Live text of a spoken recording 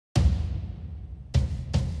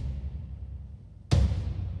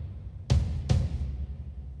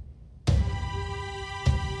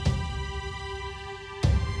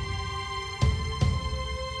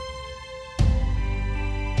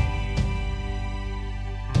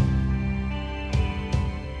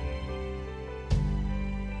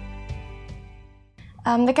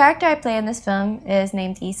The character I play in this film is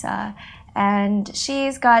named Isa, and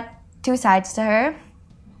she's got two sides to her.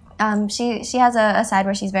 She has a side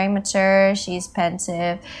where she's very mature, she's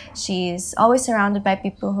pensive, she's always surrounded by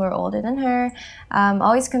people who are older than her,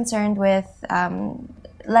 always concerned with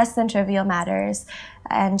less than trivial matters.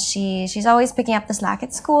 And she's always picking up the slack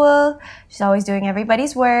at school, she's always doing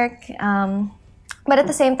everybody's work. But at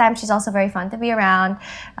the same time, she's also very fun to be around.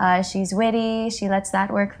 She's witty, she lets that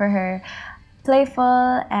work for her.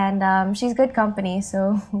 Playful, and she's good company,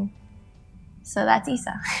 so that's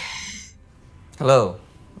Isa. Hello,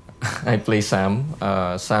 I play Sam.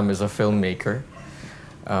 Sam is a filmmaker.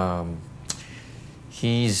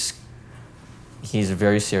 He's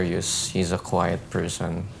very serious. He's a quiet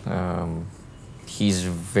person. He's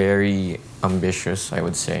very ambitious, I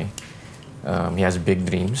would say. He has big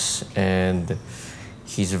dreams, and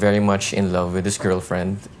he's very much in love with his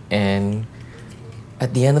girlfriend, and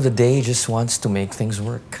at the end of the day, he just wants to make things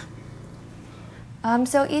work.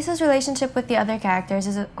 So Isa's relationship with the other characters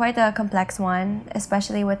is quite a complex one,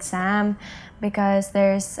 especially with Sam, because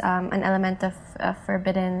there's an element of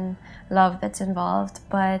forbidden love that's involved.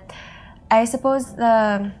 But I suppose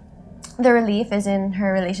the relief is in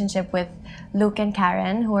her relationship with Luke and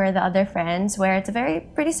Karen, who are the other friends, where it's a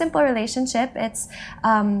pretty simple relationship. It's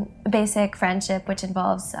basic friendship, which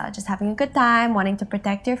involves just having a good time, wanting to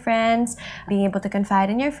protect your friends, being able to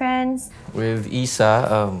confide in your friends. With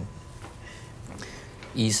Isa,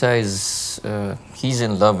 Isa is, he's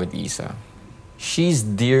in love with Isa. She's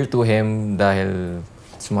dear to him dahil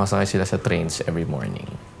sumasakay sila sa trains every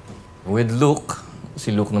morning. With Luke,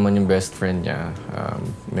 si Luke naman yung best friend niya.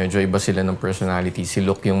 Medyo iba sila ng personality. Si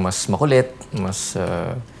Luke yung mas makulit,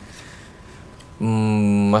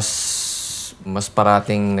 mas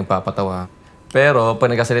parating nagpapatawa. Pero pag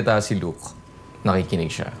nagkasalita si Luke,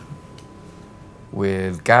 nakikinig siya.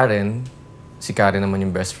 With Karen, si Karen naman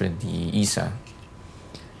yung best friend ni Isa.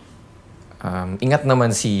 Ingat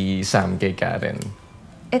naman si Sam kay Karen.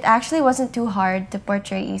 It actually wasn't too hard to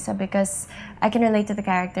portray Isa because I can relate to the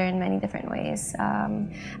character in many different ways.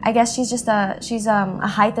 I guess she's a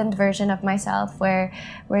heightened version of myself where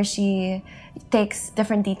she takes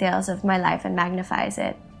different details of my life and magnifies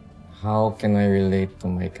it. How can I relate to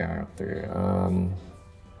my character?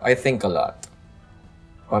 I think a lot.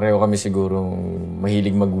 Pareho kami sigurong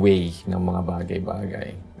mahilig mag-weigh ng mga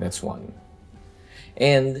bagay-bagay. That's one.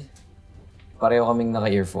 And pareho kaming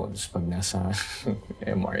naka-earphones pag nasa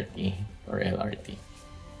MRT or LRT.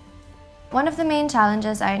 One of the main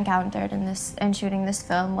challenges I encountered in shooting this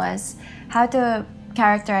film was how to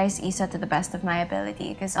characterize Isa to the best of my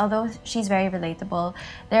ability. Because although she's very relatable,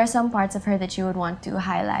 there are some parts of her that you would want to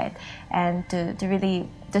highlight and to really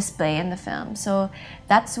display in the film. So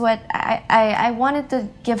that's what I wanted to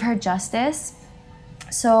give her justice.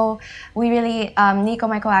 So we really, Nicco,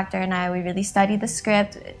 my co-actor, and I, we really studied the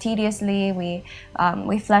script tediously. We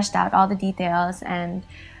fleshed out all the details, and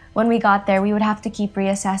when we got there, we would have to keep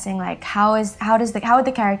reassessing, like how would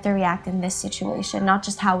the character react in this situation, not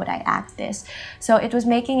just how would I act this. So it was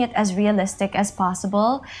making it as realistic as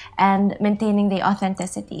possible and maintaining the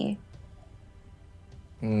authenticity.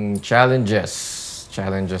 Challenges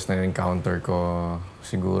na encounter ko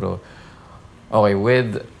siguro. Okay,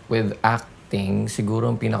 with acting,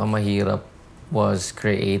 siguro ang pinakamahirap was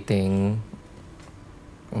creating,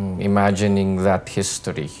 imagining that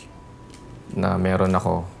history na meron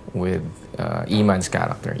ako with Iman's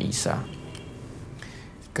character, Isa.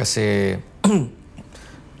 Kasi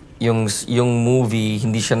yung movie,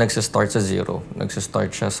 hindi siya nagsistart sa zero.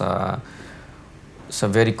 Nagsistart siya sa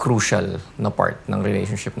very crucial na part ng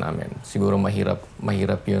relationship namin. Siguro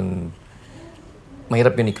mahirap yun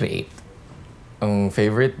i-create. Ang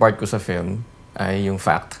favorite part ko sa film ay yung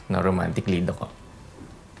fact na romantic lead ako.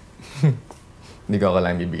 Hindi ko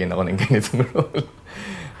akalain bibigyan ako ng ganitong role.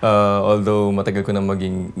 Although matagal ko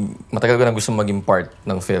na gusto maging part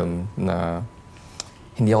ng film na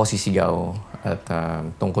hindi ako sisigaw at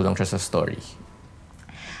tungkol lang siya sa story.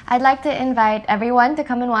 I'd like to invite everyone to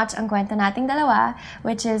come and watch Ang Kwento Nating Dalawa,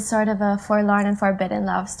 which is sort of a forlorn and forbidden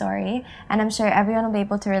love story. And I'm sure everyone will be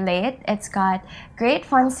able to relate. It's got great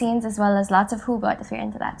fun scenes as well as lots of hugot if you're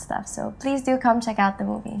into that stuff. So please do come check out the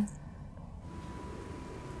movie.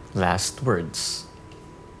 Last words.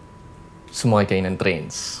 Sumakay kayo ng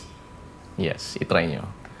trains. Yes, itry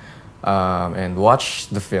nyo. And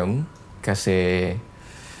watch the film kasi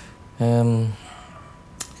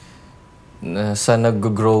sa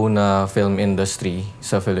nag-grow na film industry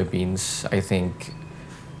sa Philippines, I think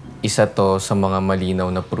isa to sa mga malinaw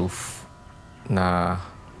na proof na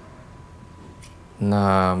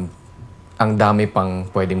ang dami pang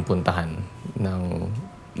pwedeng puntahan ng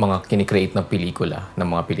mga kinikreate na pelikula ng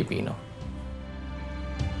mga Pilipino.